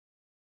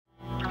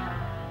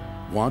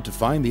Want to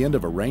find the end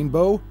of a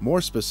rainbow,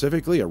 more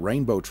specifically a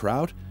rainbow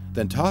trout?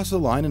 Then toss a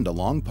line into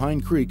Long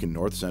Pine Creek in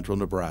north-central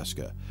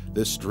Nebraska.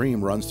 This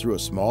stream runs through a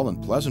small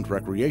and pleasant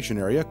recreation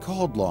area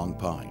called Long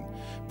Pine.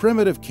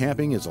 Primitive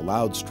camping is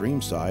allowed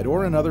streamside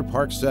or in other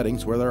park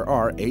settings where there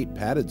are 8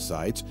 padded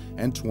sites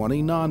and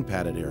 20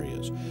 non-padded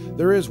areas.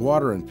 There is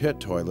water and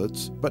pit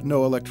toilets, but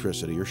no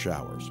electricity or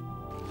showers.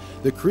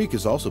 The creek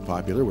is also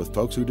popular with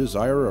folks who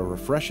desire a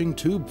refreshing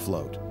tube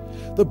float.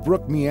 The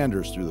brook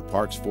meanders through the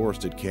park's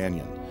forested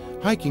canyon.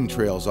 Hiking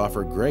trails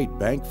offer great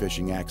bank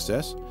fishing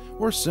access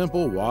or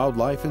simple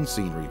wildlife and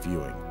scenery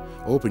viewing.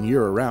 Open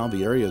year-round,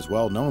 the area is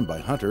well known by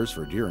hunters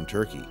for deer and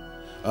turkey.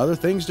 Other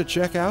things to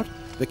check out?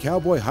 The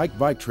Cowboy Hike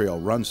Bike Trail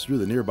runs through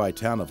the nearby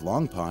town of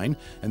Long Pine,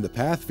 and the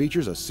path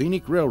features a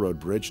scenic railroad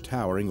bridge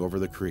towering over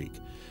the creek.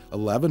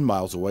 11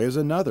 miles away is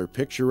another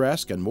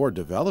picturesque and more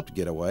developed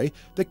getaway,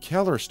 the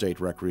Keller State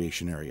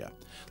Recreation Area.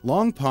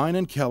 Long Pine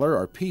and Keller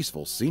are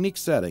peaceful, scenic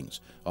settings,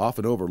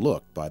 often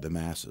overlooked by the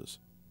masses.